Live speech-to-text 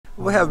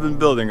We have been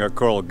building a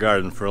coral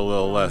garden for a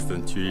little less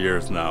than 2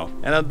 years now,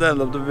 and at the end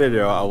of the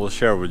video I will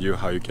share with you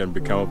how you can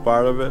become a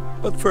part of it.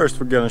 But first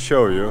we're gonna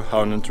show you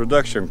how an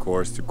introduction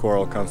course to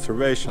coral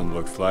conservation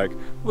looks like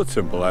with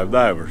simple life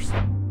divers.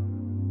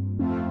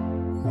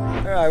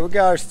 Alright, we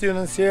got our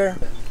students here.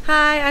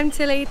 Hi, I'm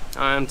Tilly.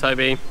 Hi, I'm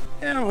Toby.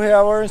 And we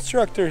have our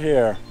instructor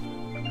here.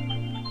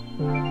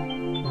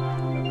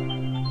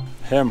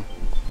 Him.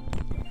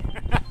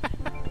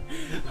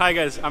 Hi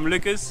guys, I'm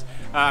Lucas.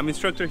 I'm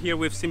instructor here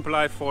with Simple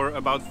Life for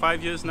about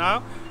 5 years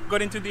now.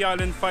 Got into the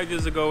island 5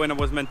 years ago and I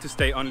was meant to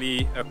stay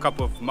only a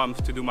couple of months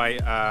to do my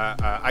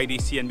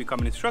IDC and become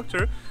an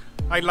instructor.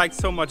 I liked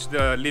so much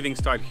the living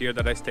style here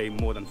that I stay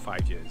more than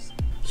 5 years.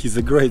 He's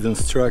a great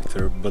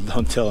instructor, but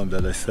don't tell him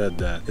that I said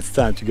that. It's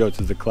time to go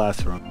to the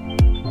classroom.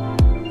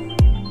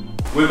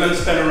 We're going to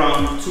spend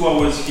around 2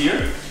 hours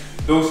here.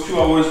 Those 2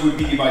 hours will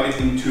be divided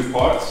in 2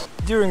 parts.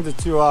 During the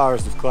 2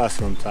 hours of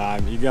classroom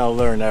time, you're gonna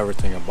learn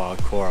everything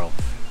about coral.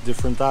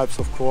 Different types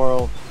of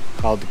coral,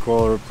 how the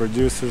coral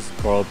reproduces,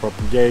 coral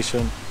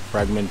propagation,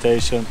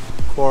 fragmentation,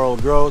 coral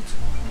growth,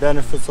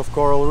 benefits of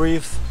coral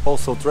reefs,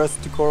 also threats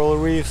to coral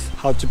reefs,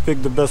 how to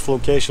pick the best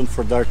location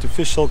for the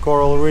artificial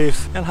coral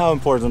reefs, and how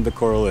important the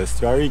coral is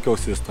to our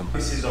ecosystem.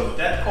 Pieces of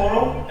dead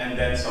coral and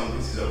then some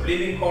pieces of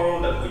living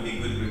coral that will be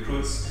good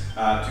recruits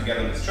to get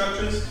on the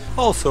structures.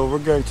 Also, we're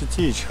going to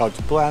teach how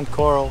to plant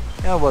coral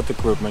and what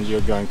equipment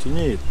you're going to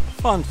need.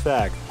 Fun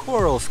fact,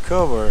 corals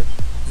cover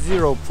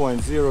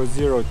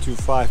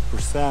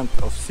 0.0025%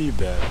 of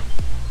seabed,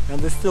 and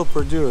they still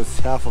produce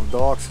half of the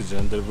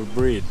oxygen that we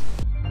breathe.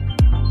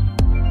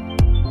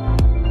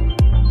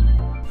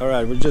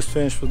 Alright, we just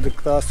finished with the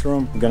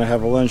classroom. We're gonna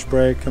have a lunch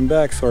break, come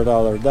back, sort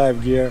out our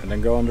dive gear, and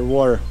then go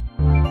underwater.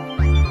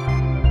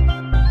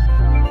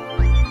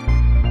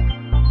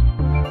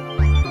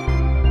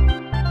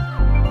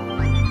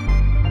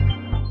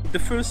 The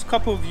first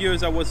couple of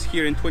years I was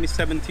here in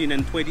 2017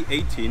 and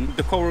 2018,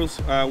 the corals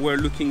were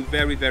looking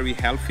very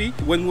healthy.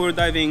 When we were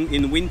diving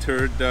in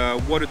winter, the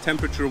water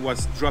temperature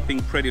was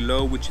dropping pretty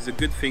low, which is a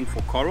good thing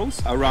for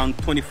corals, around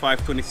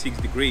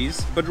 25-26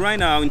 degrees. But right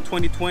now in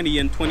 2020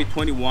 and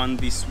 2021,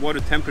 this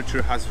water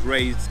temperature has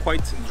raised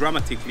quite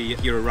dramatically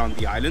here around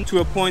the island, to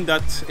a point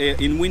that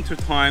in winter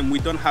time we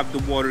don't have the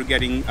water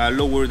getting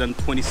lower than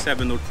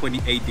 27 or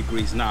 28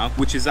 degrees now,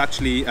 which is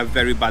actually a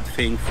very bad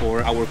thing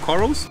for our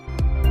corals.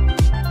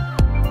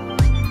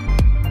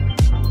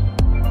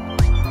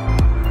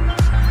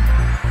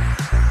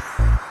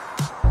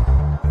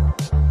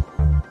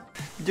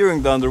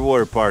 During the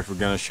underwater part, we're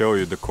gonna show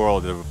you the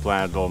coral that we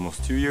planted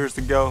almost 2 years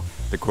ago,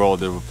 the coral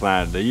that we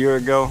planted a year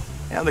ago,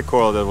 and the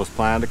coral that was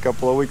planted a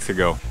couple of weeks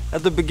ago.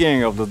 At the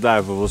beginning of the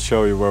dive, we will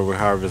show you where we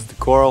harvest the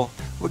coral.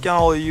 We can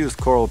only use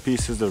coral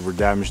pieces that were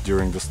damaged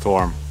during the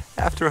storm.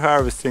 After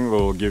harvesting, we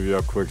will give you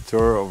a quick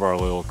tour of our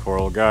little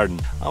coral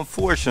garden.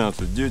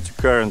 Unfortunately, due to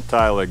current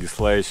Thai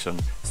legislation,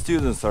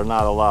 students are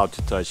not allowed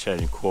to touch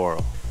any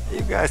coral.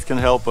 You guys can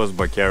help us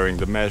by carrying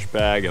the mesh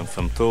bag and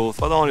some tools,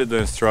 but only the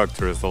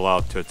instructor is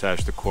allowed to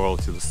attach the coral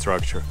to the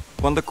structure.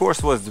 When the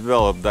course was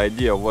developed, the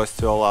idea was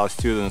to allow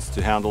students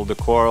to handle the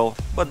coral,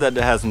 but that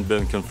hasn't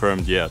been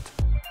confirmed yet.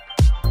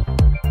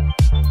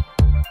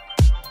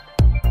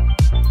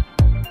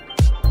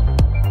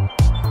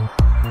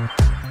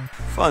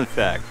 Fun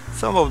fact,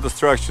 some of the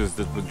structures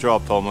that were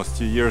dropped almost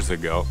 2 years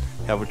ago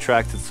have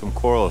attracted some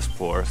coral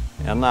spores,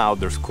 and now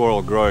there's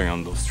coral growing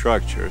on those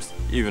structures,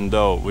 even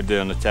though we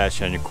didn't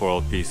attach any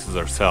coral pieces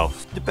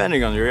ourselves.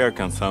 Depending on your air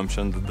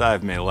consumption, the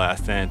dive may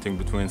last anything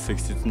between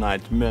 60 to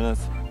 90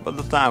 minutes, but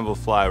the time will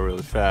fly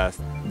really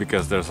fast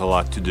because there's a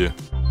lot to do.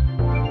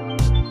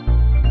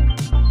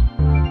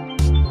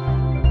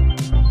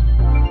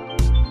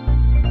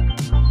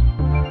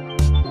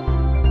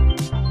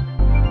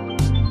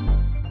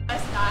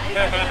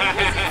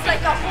 It's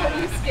like a whole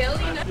new skill,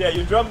 you know? Yeah,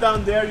 you drop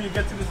down there, you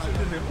get to the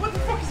structure, and what the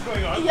fuck is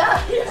going on?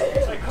 Yeah.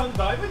 I can't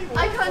dive anymore.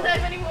 I can't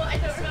dive anymore, I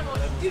don't remember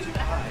what to do.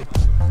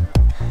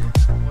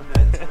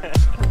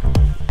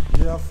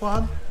 You have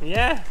fun?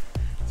 Yeah,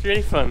 it's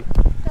really fun.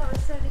 That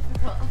was so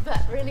difficult,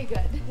 but really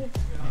good.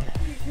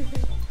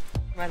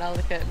 Right, I'll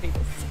look at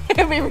people.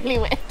 It'll be really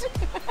weird.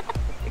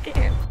 Look at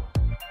him.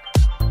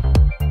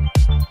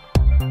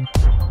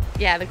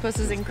 Yeah, the course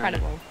was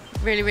incredible.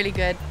 Really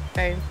good,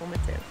 very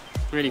informative.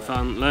 Really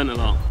fun, learned a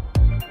lot.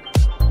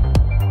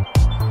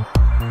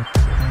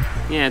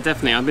 Yeah,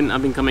 definitely. I've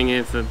been coming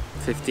here for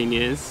 15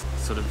 years,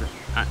 sort of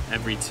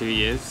every 2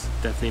 years.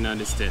 Definitely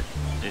noticed it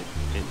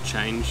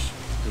changed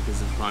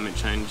because of climate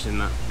change in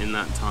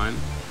that time.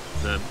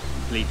 The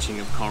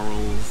bleaching of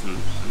corals and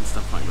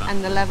stuff like that.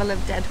 And the level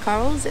of dead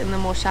corals in the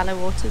more shallow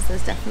waters,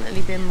 there's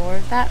definitely been more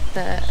of that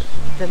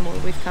the more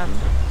we've come.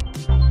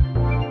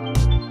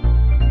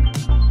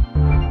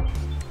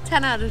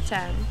 10 out of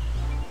 10.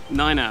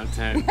 9 out of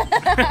 10.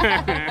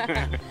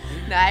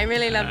 No, I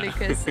really love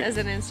Lucas as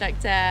an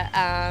instructor.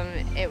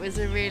 It was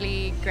a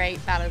really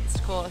great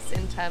balanced course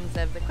in terms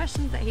of the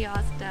questions that he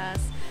asked us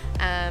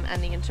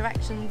and the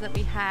interactions that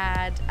we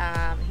had.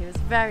 He was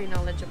very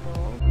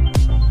knowledgeable.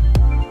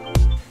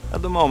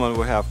 At the moment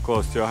we have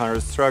close to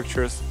 100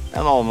 structures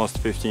and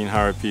almost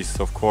 1500 pieces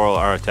of coral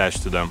are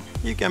attached to them.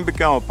 You can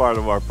become a part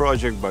of our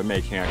project by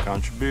making a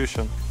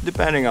contribution.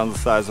 Depending on the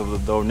size of the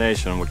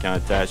donation, we can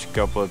attach a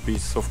couple of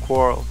pieces of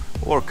coral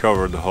or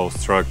cover the whole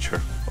structure.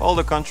 All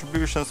the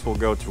contributions will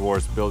go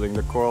towards building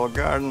the coral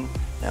garden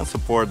and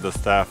support the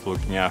staff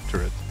looking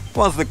after it.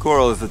 Once the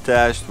coral is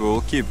attached, we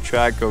will keep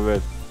track of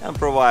it and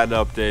provide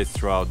updates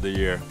throughout the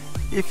year.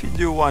 If you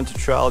do want to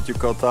travel to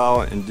Koh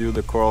Tao and do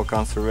the coral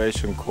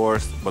conservation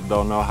course but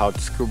don't know how to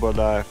scuba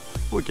dive,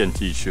 we can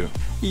teach you.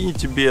 You need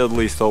to be at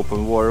least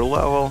open water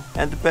level,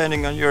 and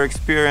depending on your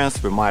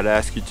experience we might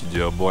ask you to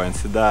do a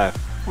buoyancy dive.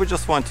 We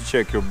just want to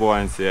check your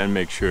buoyancy and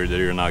make sure that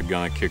you're not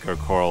gonna kick our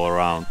coral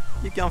around.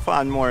 You can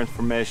find more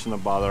information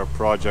about our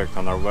project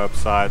on our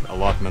website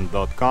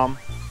allotmeant.com,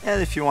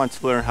 and if you want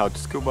to learn how to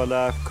scuba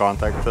dive,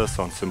 contact us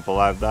on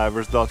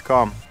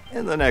simplelifedivers.com.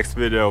 In the next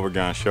video we're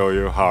gonna show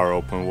you how our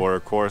open water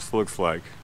course looks like.